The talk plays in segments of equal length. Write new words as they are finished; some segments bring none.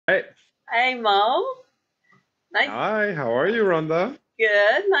Hey Mo, nice, Hi, how are you, Randa?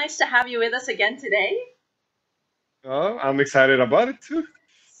 good, nice to have you with us again today. I'm excited about it too.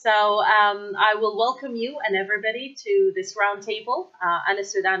 I will welcome you and everybody to this roundtable,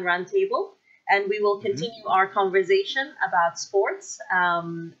 anaSudan roundtable, and we will hmm continue our conversation about sports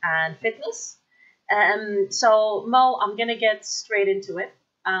and fitness. Mo, I'm gonna get straight into it.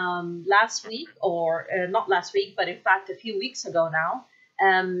 Last week, or not last week, but in fact a few weeks ago now,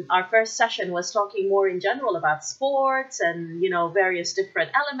 our first session was talking more in general about sports and various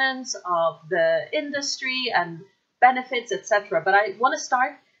different elements of the industry and benefits, etc. But I want to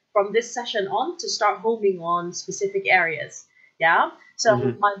start from this session on to start homing on specific areas. Yeah. So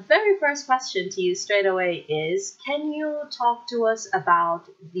hmm my very first question to you straight away is: can you talk to us about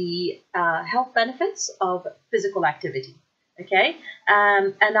the health benefits of physical activity? Okay.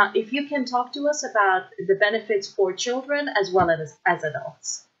 And if you can talk to us about the benefits for children as well as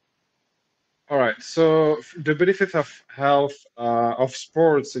adults. All right. So the benefit of health, of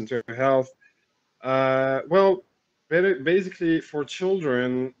sports into health. Well, basically for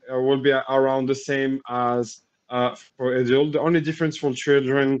children will be around the same as for adult. The only difference for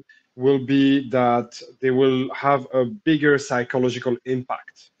children will be that they will have a bigger psychological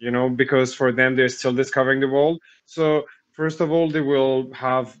impact, because for them they're still discovering the world. So first of all, they will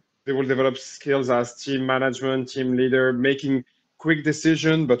develop skills as team management, team leader, making quick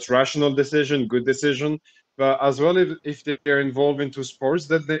decision, but rational decision, good decision, but as well if they're involved into sports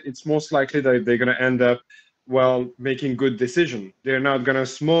that it's most likely that they're going to end up making good decision. They're not going to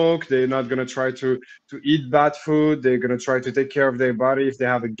smoke, they're not going to try to eat bad food, they're going to try to take care of their body if they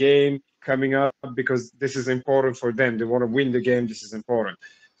have a game coming up, because this is important for them. They want to win the game, this is important.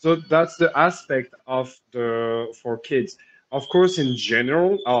 So that's the aspect of the for kids. Of course, in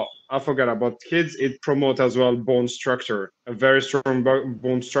general, oh, I forgot about kids, it promotes as well bone structure. A very strong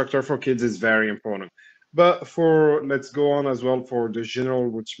bone structure for kids is very important. But for let's go on as well for the general,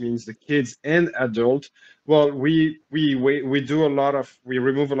 which means the kids and adult. Well, we do a lot of we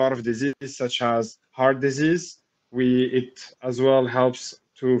remove a lot of diseases such as heart disease. We it as well helps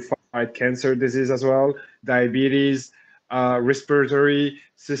to fight cancer disease as well, diabetes, respiratory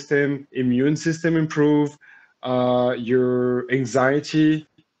system, immune system improve, your anxiety.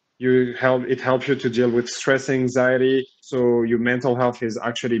 It helps you to deal with stress, anxiety, so your mental health is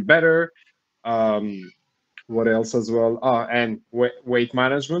actually better. Um, what else as well? And weight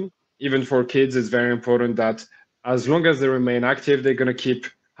management. Even for kids, it's very important that as long as they remain active, they're going to keep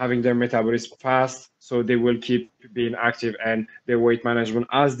having their metabolism fast. So they will keep being active, and their weight management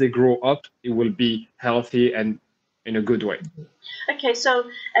as they grow up, it will be healthy and in a good way. Okay,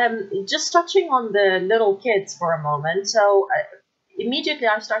 just touching on the little kids for a moment. Immediately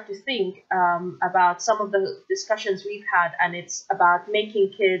I start to think about some of the discussions we've had, and it's about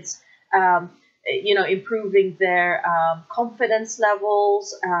making kids, improving their confidence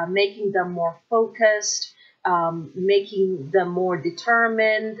levels, making them more focused, making them more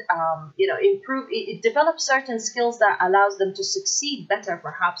determined. It develops certain skills that allows them to succeed better,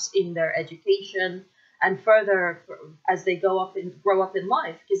 perhaps in their education and further as they grow up in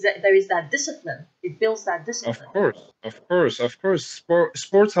life, because there is that discipline. It builds that Of discipline. course, of course, of course.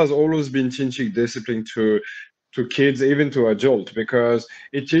 Sports has always been teaching discipline to kids, even to adults, because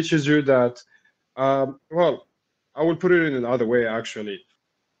it teaches you that. Well, I will put it in another way, actually.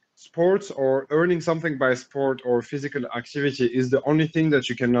 Sports or earning something by sport or physical activity is the only thing that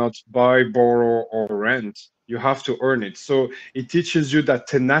you cannot buy, borrow, or rent. You have to earn it. So it teaches you that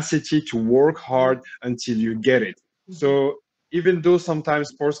tenacity to work Yeah. hard until you get it. Mhm. So even though sometimes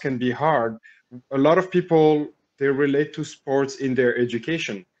sports can be hard, a lot of people they relate to sports in their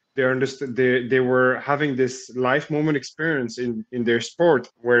education. They understand they were having this life moment experience in their sport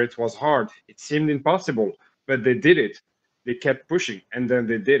where it was hard. It seemed impossible, but they did it. They kept pushing, and then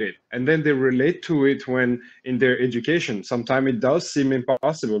they did it, and then they relate to it when in their education sometimes it does seem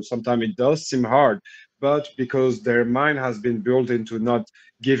impossible, sometimes it does seem hard, but because their mind has been built into not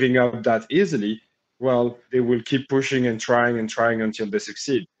giving up that easily, well, they will keep pushing and trying until they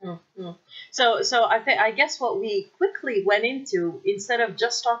succeed. Mm-hmm. I guess what we quickly went into, instead of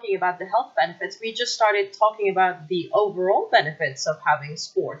just talking about the health benefits, we just started talking about the overall benefits of having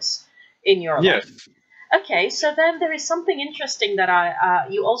sports in your life. Yes. Okay, so then there is something interesting that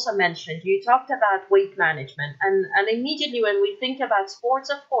you also mentioned. You talked about weight management, and immediately when we think about sports,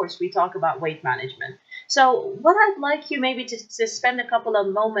 of course, we talk about weight management. So what I'd like you maybe to spend a couple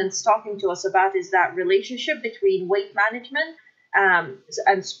of moments talking to us about is that relationship between weight management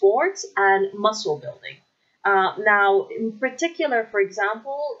and sports and muscle building. Now, in particular, for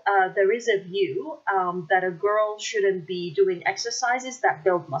example, there is a view that a girl shouldn't be doing exercises that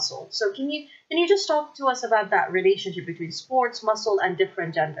build muscle. So can you just talk to us about that relationship between sports, muscle, and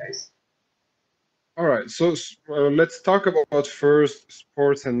different genders? All right, so let's talk about first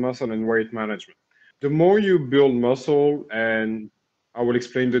sports and muscle and weight management. The more you build muscle, and I will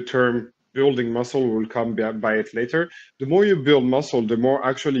explain the term building muscle, we'll come back by it later. The more you build muscle, the more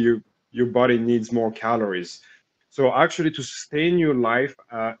actually your body needs more calories. So actually, to sustain your life,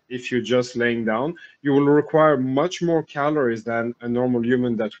 if you're just laying down, you will require much more calories than a normal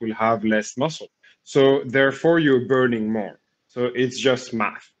human that will have less muscle. So therefore, you're burning more. So it's just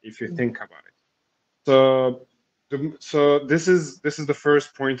math if you think about it. So, this is the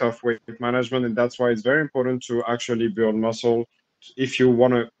first point of weight management, and that's why it's very important to actually build muscle if you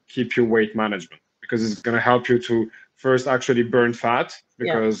want to keep your weight management, because it's going to help you to first actually burn fat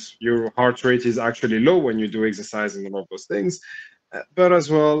Yeah. because your heart rate is actually low when you do exercising and all those things, but as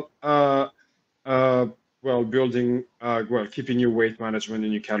well, uh, building, keeping your weight management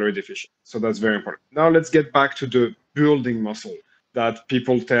and your calorie deficient. So that's very important. Now let's get back to the building muscle that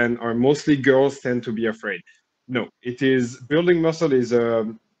people tend, or mostly girls tend to be afraid. No, it is building muscle is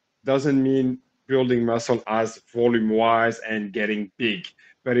doesn't mean building muscle as volume wise and getting big,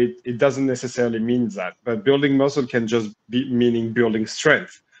 but it doesn't necessarily mean that. But building muscle can just be meaning building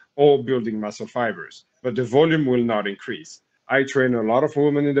strength or building muscle fibers, but the volume will not increase. I train a lot of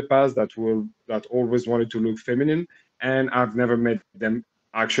women in the past that always wanted to look feminine, and I've never met them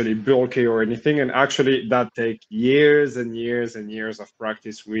actually bulky or anything. And actually, that take years and years and years of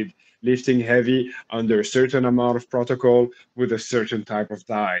practice with lifting heavy under a certain amount of protocol with a certain type of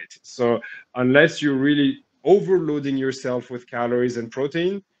diet. So unless you're really overloading yourself with calories and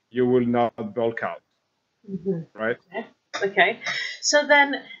protein, you will not bulk out, Mhm. right? Okay. Okay. So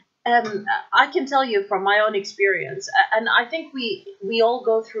then, I can tell you from my own experience, and I think we all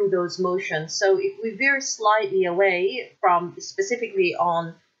go through those motions. So if we veer slightly away from specifically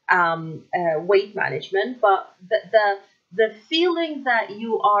on weight management, but the feeling that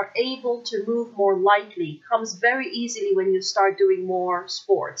you are able to move more lightly comes very easily when you start doing more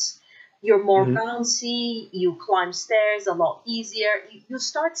sports. You're more Mm-hmm. bouncy, you climb stairs a lot easier. You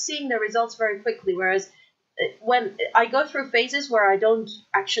start seeing the results very quickly. Whereas when I go through phases where I don't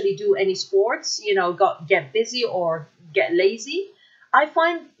actually do any sports, get busy or get lazy, I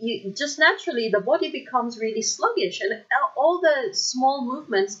find you just naturally the body becomes really sluggish, and all the small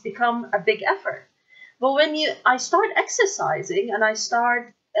movements become a big effort. But when I start exercising and I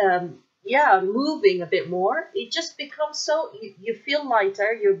start, moving a bit more, it just becomes so you feel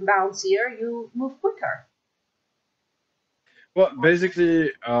lighter, you're bouncier, you move quicker. Well,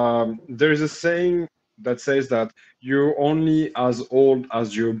 basically, there's a saying that says that you're only as old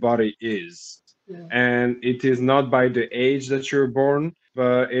as your body is. Yeah. And it is not by the age that you're born,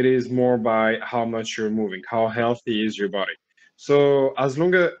 but it is more by how much you're moving, how healthy is your body. So as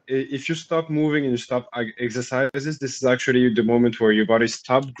long as if you stop moving and you stop exercises, this is actually the moment where your body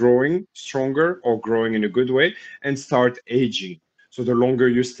stopped growing stronger or growing in a good way and start aging. So the longer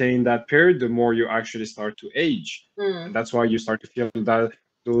you stay in that period, the more you actually start to age, and Mm. that's why you start to feel that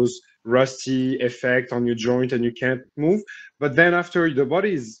those rusty effect on your joint and you can't move. But then after, the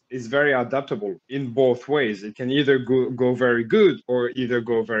body is very adaptable in both ways. It can either go very good or either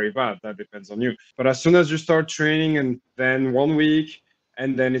go very bad. That depends on you. But as soon as you start training, and then 1 week,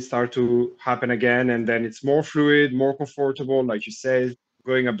 and then it starts to happen again, and then it's more fluid, more comfortable, like you say,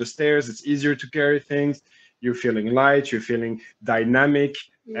 going up the stairs, it's easier to carry things. You're feeling light, you're feeling dynamic,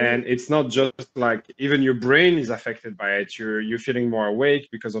 Mm. and it's not just like, even your brain is affected by it. You're feeling more awake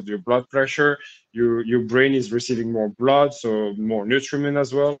because of your blood pressure. Your brain is receiving more blood, so more nutriment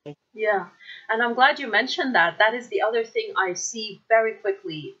as well. Yeah, and I'm glad you mentioned that. That is the other thing I see very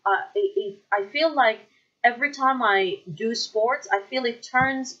quickly. I feel like every time I do sports, I feel it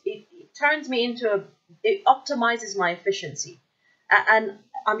turns me into it optimizes my efficiency, and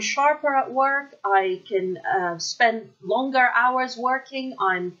I'm sharper at work. I can spend longer hours working.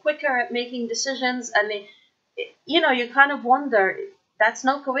 I'm quicker at making decisions, and you kind of wonder that's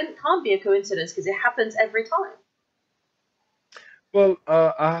can't be a coincidence because it happens every time. Well,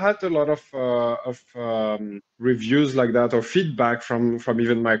 I had a lot of reviews like that, or feedback from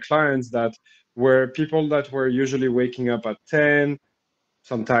even my clients, that were people that were usually waking up at 10,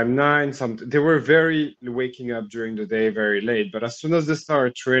 sometime 9, they were very waking up during the day very late. But as soon as they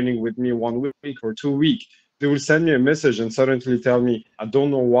start training with me 1 week or 2 week, they will send me a message and suddenly tell me, I don't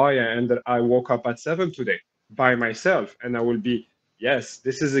know why I woke up at 7 today by myself. And I will be, Yes,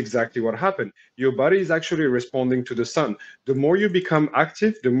 this is exactly what happened. Your body is actually responding to the sun. The more you become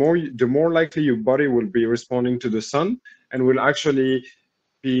active, the more likely your body will be responding to the sun and will actually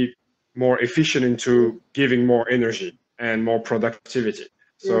be more efficient into Mm, giving more energy and more productivity. mm.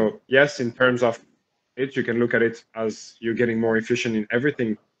 So yes, in terms of it, you can look at it as you're getting more efficient in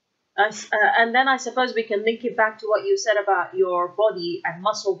everything. And then I suppose we can link it back to what you said about your body and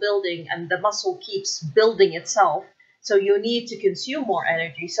muscle building, and the muscle keeps building itself. So you need to consume more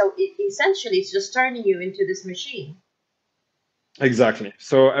energy. So essentially, it's just turning you into this machine. Exactly.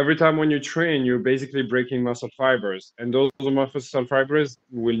 So every time when you train, you're basically breaking muscle fibers, and those muscle fibers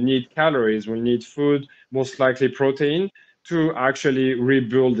will need calories, will need food, most likely protein, to actually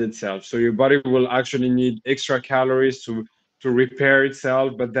rebuild itself. So your body will actually need extra calories to repair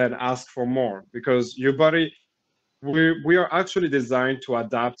itself, but then ask for more because your body we are actually designed to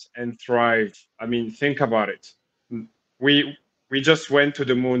adapt and thrive. I mean, think about it. We we just went to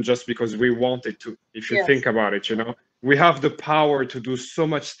the moon just because we wanted to. If you Yes. think about it, we have the power to do so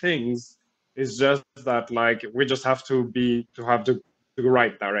much things. It's just that like we just have to have the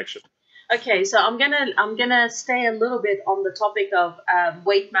right direction. Okay, so I'm gonna stay a little bit on the topic of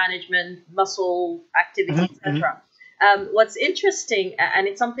weight management, muscle activity, Mhm. etc. What's interesting, and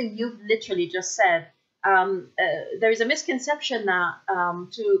it's something you've literally just said. There is a misconception that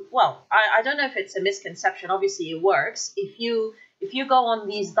I don't know if it's a misconception. Obviously, it works. If you go on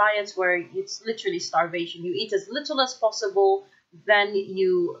these diets where it's literally starvation, you eat as little as possible, then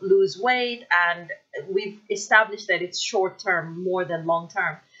you lose weight, and we've established that it's short term more than long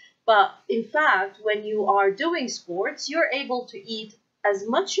term. But in fact, when you are doing sports, you're able to eat as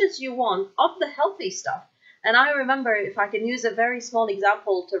much as you want of the healthy stuff. And I remember, if I can use a very small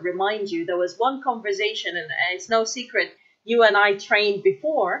example to remind you, there was one conversation, and it's no secret, you and I trained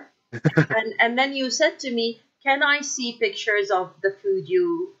before. And then you said to me, "Can I see pictures of the food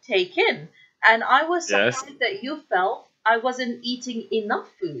you take in?" And I was Yes, surprised that you felt I wasn't eating enough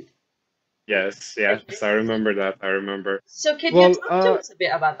food. yes, yes. Okay. I remember that. I remember. So, can you Well, talk to us a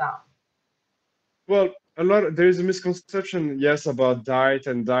bit about that? Well, there's a misconception, yes, about diet,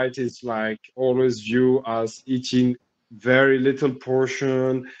 and diet is like always viewed as eating very little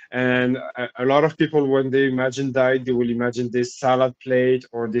portion. And a lot of people, when they imagine diet, they will imagine this salad plate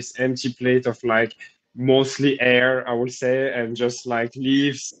or this empty plate of like mostly air, I would say, and just like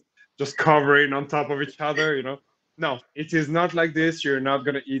leaves just covering on top of each other. No, it is not like this. You're not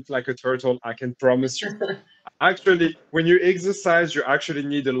gonna eat like a turtle, I can promise you. Actually, when you exercise, you actually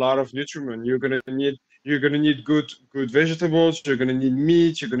need a lot of nutriment. You're gonna need good vegetables. You're gonna need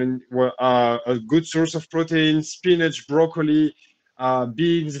meat. You're gonna well, a good source of protein: spinach, broccoli,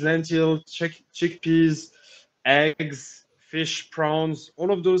 beans, lentil, chickpeas, eggs, fish, prawns.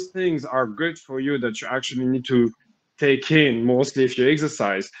 All of those things are good for you that you actually need to take in, mostly if you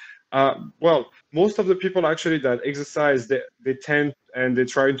exercise. Most of the people actually that exercise, they tend and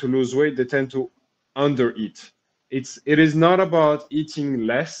they're trying to lose weight, they tend to undereat. It is not about eating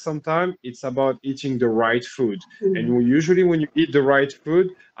less sometimes, it's about eating the right food. And usually when you eat the right food,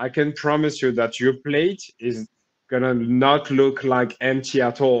 I can promise you that your plate is gonna not look like empty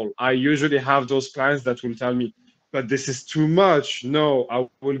at all. I usually have those clients that will tell me, but this is too much. No, I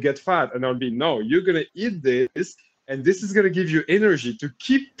will get fat. And I'll be, no, you're gonna eat this, and this is gonna give you energy to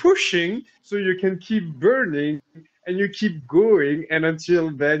keep pushing so you can keep burning and you keep going, and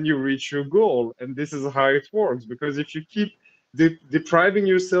until then you reach your goal. And this is how it works, because if you keep depriving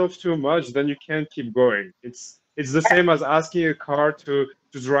yourself too much, then you can't keep going. It's the same as asking a car to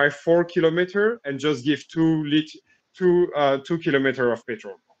drive 4 kilometer and just give 2 kilometer of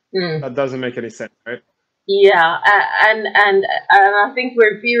petrol. Mm. That doesn't make any sense, right? Yeah, and I think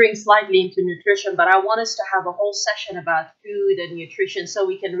we're veering slightly into nutrition, but I want us to have a whole session about food and nutrition so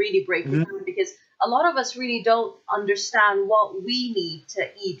we can really break it Mhm. down, because a lot of us really don't understand what we need to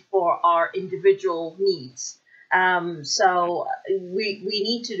eat for our individual needs. So we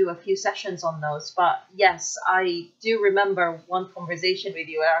need to do a few sessions on those. But yes, I do remember one conversation with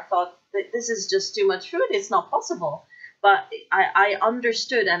you where I thought that this is just too much food. It's not possible, but I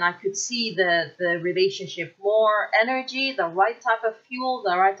understood and I could see the relationship. More energy, the right type of fuel,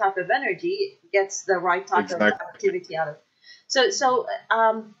 the right type of energy gets the right type of Exactly. activity out of it. So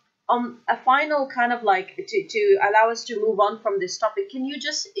a final kind of like to allow us to move on from this topic, can you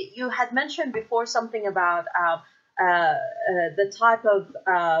just, you had mentioned before something about the type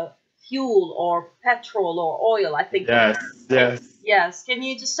of fuel or petrol or oil, I think you Yes, said, right? yes. Yes. Can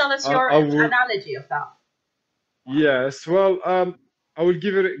you just tell us I, your I would. analogy of that? Yes. Well, I will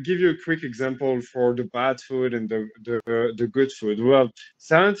give you a quick example for the bad food and the good food. Well,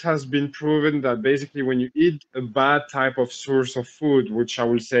 science has been proven that basically when you eat a bad type of source of food, which I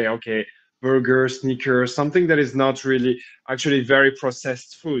will say, okay, burger, sneakers, something that is not really actually very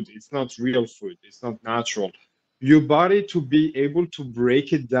processed food. It's not real food. It's not natural. Your body to be able to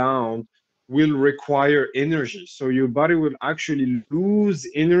break it down will require energy. So your body will actually lose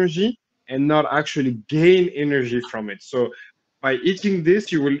energy and not actually gain energy from it. So by eating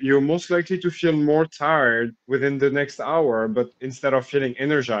this, you're most likely to feel more tired within the next hour, but instead of feeling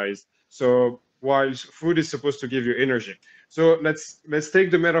energized. So while food is supposed to give you energy. So let's take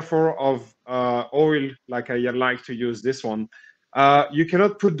the metaphor of oil, like I like to use this one. You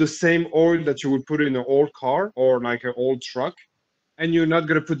cannot put the same oil that you would put in an old car or like an old truck, and you're not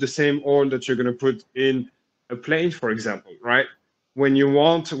going to put the same oil that you're going to put in a plane, for example, right? When you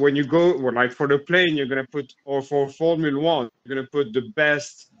go, well, like for the plane, you're going to put, or for Formula One, you're going to put the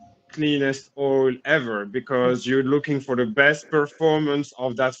best, cleanest oil ever because you're looking for the best performance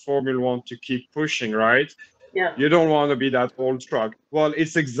of that Formula One to keep pushing, right? Yeah. You don't want to be that old truck. Well,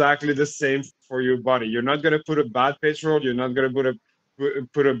 it's exactly the same for your body. You're not going to put a bad petrol. You're not going to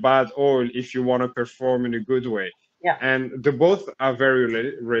put a bad oil if you want to perform in a good way. Yeah. And the both are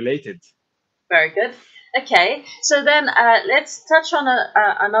very related. Very good. Okay, so then let's touch on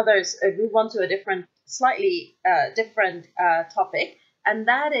another, move on to a different, slightly different topic, and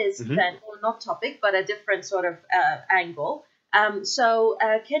that is Hmm. then, well, not topic, but a different sort of angle.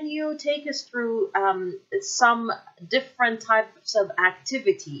 Can you take us through some different types of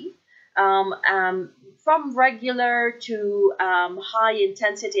activity, um, um, from regular to high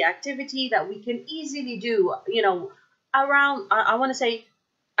intensity activity that we can easily do, around, I want to say,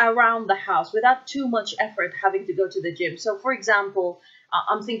 around the house without too much effort having to go to the gym. So, for example,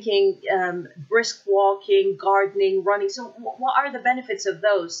 I'm thinking brisk walking, gardening, running. So, what are the benefits of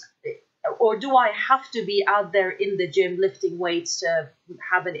those? Or do I have to be out there in the gym lifting weights to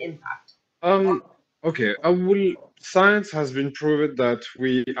have an impact? Um, okay, I will. Science has been proven that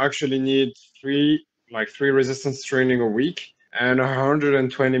we actually need three resistance training a week and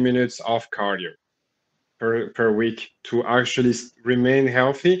 120 minutes of cardio per week to actually remain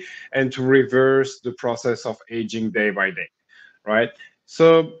healthy and to reverse the process of aging day by day, right?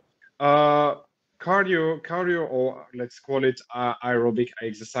 So, uh, cardio, or let's call it aerobic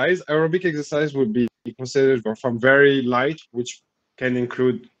exercise. Aerobic exercise would be considered from very light, which can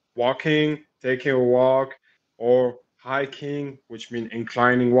include walking, taking a walk, or hiking, which means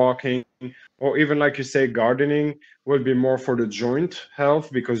inclining walking, or even like you say, gardening will be more for the joint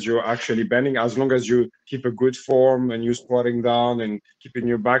health because you're actually bending. As long as you keep a good form and you squatting down and keeping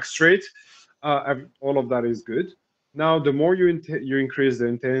your back straight, all of that is good. Now, the more you increase the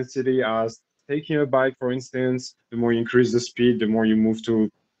intensity, as taking a bike, for instance, the more you increase the speed, the more you move to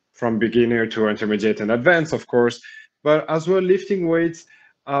from beginner to intermediate and advanced, of course. But as well, lifting weights.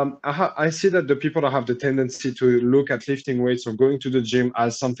 I see that the people that have the tendency to look at lifting weights or going to the gym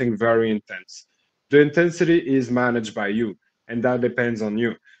as something very intense. The intensity is managed by you, and that depends on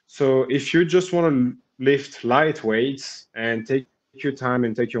you. So if you just want to lift light weights and take your time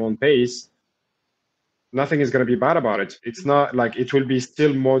and take your own pace, nothing is going to be bad about it. It's not like it will be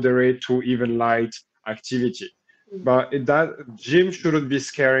still moderate to even light activity. But that gym shouldn't be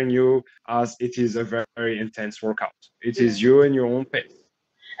scaring you as it is a very intense workout. It Yeah. is you and your own pace.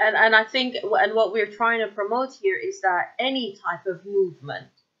 And I think, and what we're trying to promote here is that any type of movement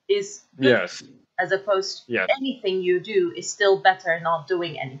is good, Yes, as opposed yes. to anything you do is still better not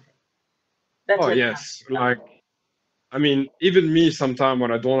doing anything. Oh, Better than yes. Like, I mean, even me, sometime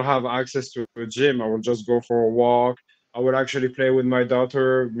when I don't have access to a gym, I will just go for a walk. I will actually play with my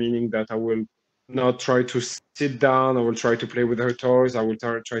daughter, meaning that I will not try to sit down. I will try to play with her toys. I will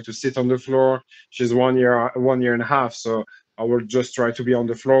try to sit on the floor. She's 1 year and a half, so I will just try to be on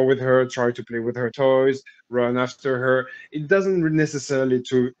the floor with her, try to play with her toys, run after her. It doesn't necessarily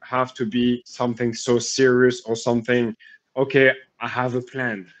to have to be something so serious or something. Okay, I have a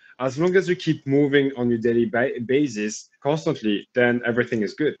plan. As long as you keep moving on your daily basis constantly, then everything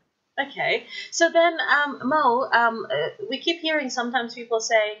is good. Okay, so then, Mo, we keep hearing sometimes people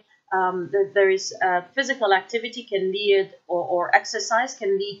say that there is physical activity can lead, or exercise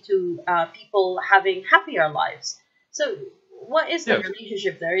can lead to people having happier lives. So, what is the Yes.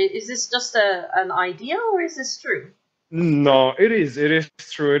 relationship there? Is this just an idea, or is this true? No, it is. It is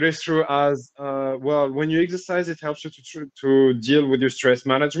true. It is true as well. When you exercise, it helps you to deal with your stress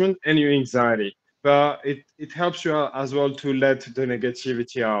management and your anxiety. But it helps you out as well to let the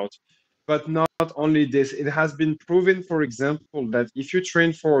negativity out. But not only this, it has been proven, for example, that if you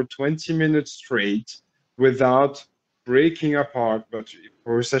train for 20 minutes straight without breaking apart, but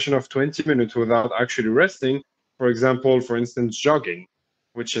for a session of 20 minutes without actually resting, for example, for instance, jogging,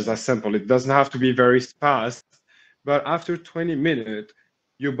 which is as simple. It doesn't have to be very fast, but after 20 minutes,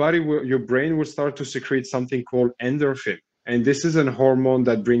 your brain will start to secrete something called endorphin. And this is a hormone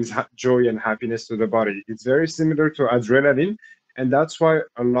that brings joy and happiness to the body. It's very similar to adrenaline. And that's why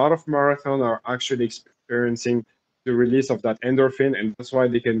a lot of marathon are actually experiencing the release of that endorphin. And that's why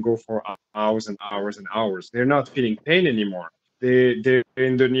they can go for hours and hours and hours. They're not feeling pain anymore. They're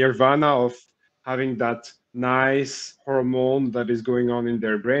in the nirvana of having that nice hormone that is going on in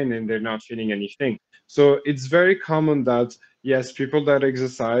their brain, and they're not feeling anything. So it's very common that, yes, people that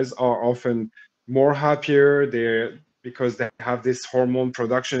exercise are often more happier. They're because they have this hormone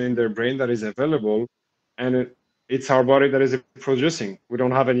production in their brain that is available, and it's our body that is producing. We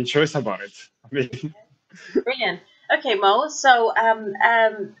don't have any choice about it. I mean, Brilliant. Okay, Mo. So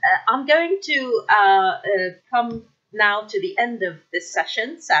I'm going to come now to the end of this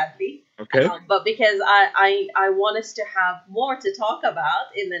session, sadly. okay. But because I want us to have more to talk about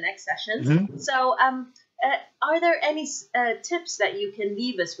in the next sessions. Mm-hmm. So are there any tips that you can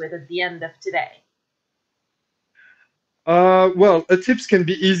leave us with at the end of today? Well, tips can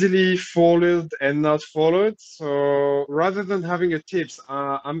be easily followed and not followed. So rather than having a tips,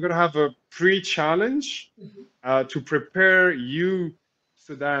 I'm gonna have a pre-challenge to prepare you,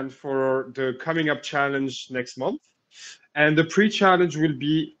 Sudan, for the coming up challenge next month. And the pre-challenge will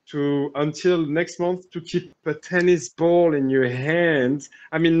be to, until next month, to keep a tennis ball in your hand.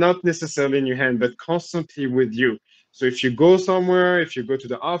 I mean, not necessarily in your hand, but constantly with you. So if you go somewhere, if you go to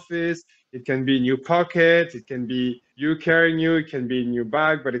the office, it can be in your pocket, it can be you carrying you, it can be in your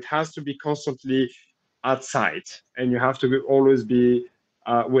bag, but it has to be constantly outside, and you have to always be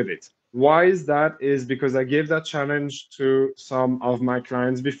with it. Why is that? Is because I gave that challenge to some of my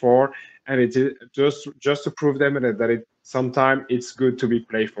clients before, and it is just to prove them that it sometimes it's good to be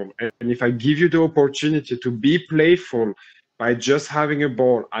playful. And if I give you the opportunity to be playful by just having a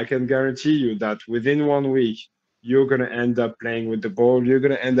ball, I can guarantee you that within 1 week you're going to end up playing with the ball. You're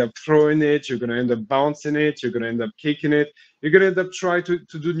going to end up throwing it. You're going to end up bouncing it. You're going to end up kicking it. You're going to end up trying to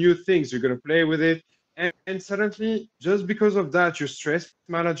do new things. You're going to play with it. And suddenly, just because of that, your stress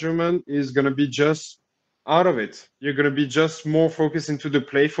management is going to be just out of it. You're going to be just more focused into the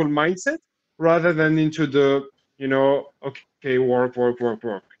playful mindset rather than into the, okay, work, work, work,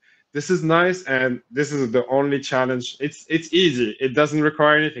 work. This is nice, and this is the only challenge. It's easy. It doesn't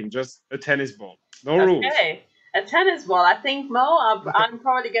require anything, just a tennis ball. No rules. Okay. A tennis ball. I think, Mo, I'm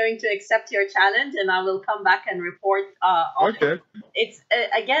probably going to accept your challenge, and I will come back and report on Okay. it. It's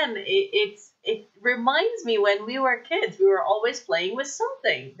again, it reminds me when we were kids, we were always playing with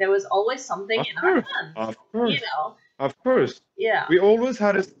something. There was always something Of in our course. hands. Of course. You know. Of course. Yeah. We always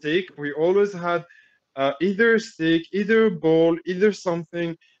had a stick. We always had either a stick, either a ball, either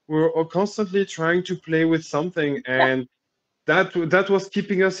something. We were constantly trying to play with something, Yeah. and that was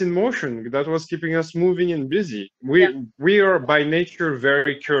keeping us in motion. That was keeping us moving and busy. Yeah. We are by nature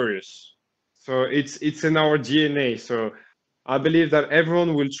very curious, so it's in our DNA. So I believe that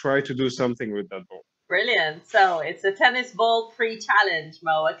everyone will try to do something with that ball. Brilliant. So it's a tennis ball pre-challenge,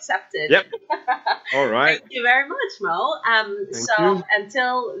 Mo. Accepted. Yep. All right. Thank you very much, Mo. Thank So you.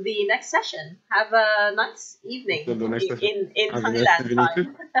 until the next session, have a nice evening Until the next session. in Have a nice Thailand evening too.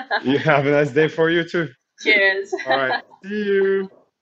 time. You have a nice day for you too. Cheers. All right. See you.